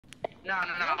No,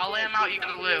 I'll lay him out, you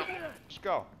go to loot. Let's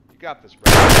go. You got this,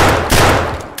 bro. There,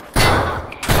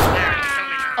 kill me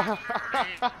now.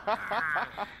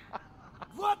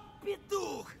 Вот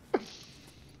петух!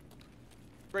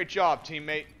 Great job,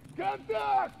 teammate.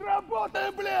 Контакт!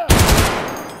 Работаем, бля!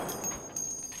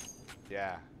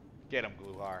 Yeah. Get him,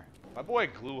 Gluhar. My boy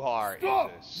Gluhar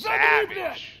Stop! is a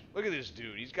savage. Look at this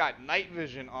dude. He's got night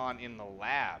vision on in the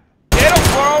lab. Get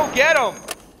him, bro! Get him!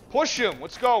 Push him.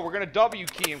 Let's go. We're going to W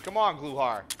key him. Come on,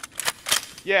 Gluhar.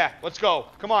 Yeah, let's go.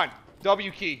 Come on.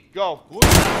 W key. Go.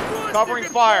 Covering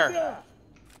fire.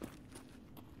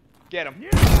 Get him.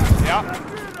 Yeah.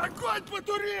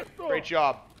 Great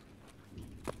job.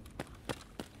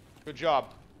 Good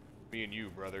job. Me and you,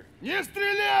 brother. Не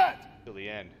стрелять! Till the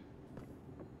end.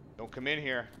 Don't come in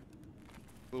here.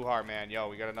 Gluhar, man. Yo,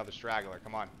 we got another straggler.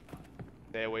 Come on.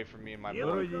 Stay away from me and my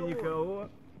boy.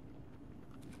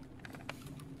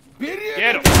 Get him!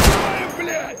 Get him!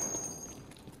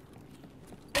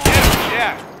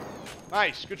 Yeah.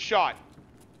 Nice. Good shot.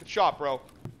 Good shot, bro.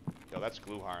 Yo, that's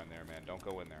Gluhar in there, man. Don't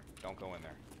go in there. Don't go in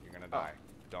there. You're gonna die.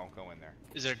 Don't go in there.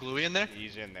 Is there Gluey in there?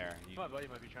 He's in there. My buddy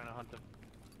might be trying to hunt him.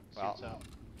 Well,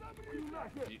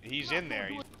 he's in there.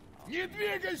 Не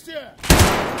двигайся!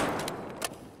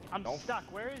 I'm stuck.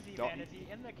 Where is he, man? Is he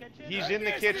in the kitchen? He's in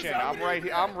the kitchen.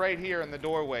 I'm right here in the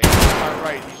doorway. All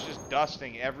right. He's just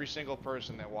dusting every single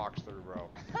person that walks through, bro.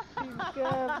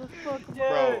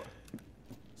 Bro.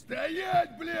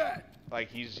 Стоять, блядь!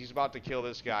 Like he's about to kill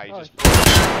this guy. He just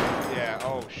yeah.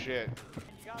 Oh shit.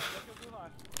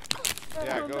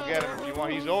 Yeah, go get him if you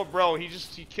want. He's old, bro. He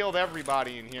killed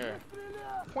everybody in here.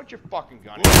 Point your fucking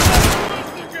gun.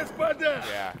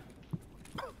 Yeah.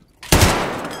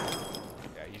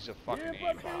 Yeah, he's a fucking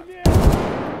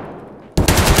aimbot.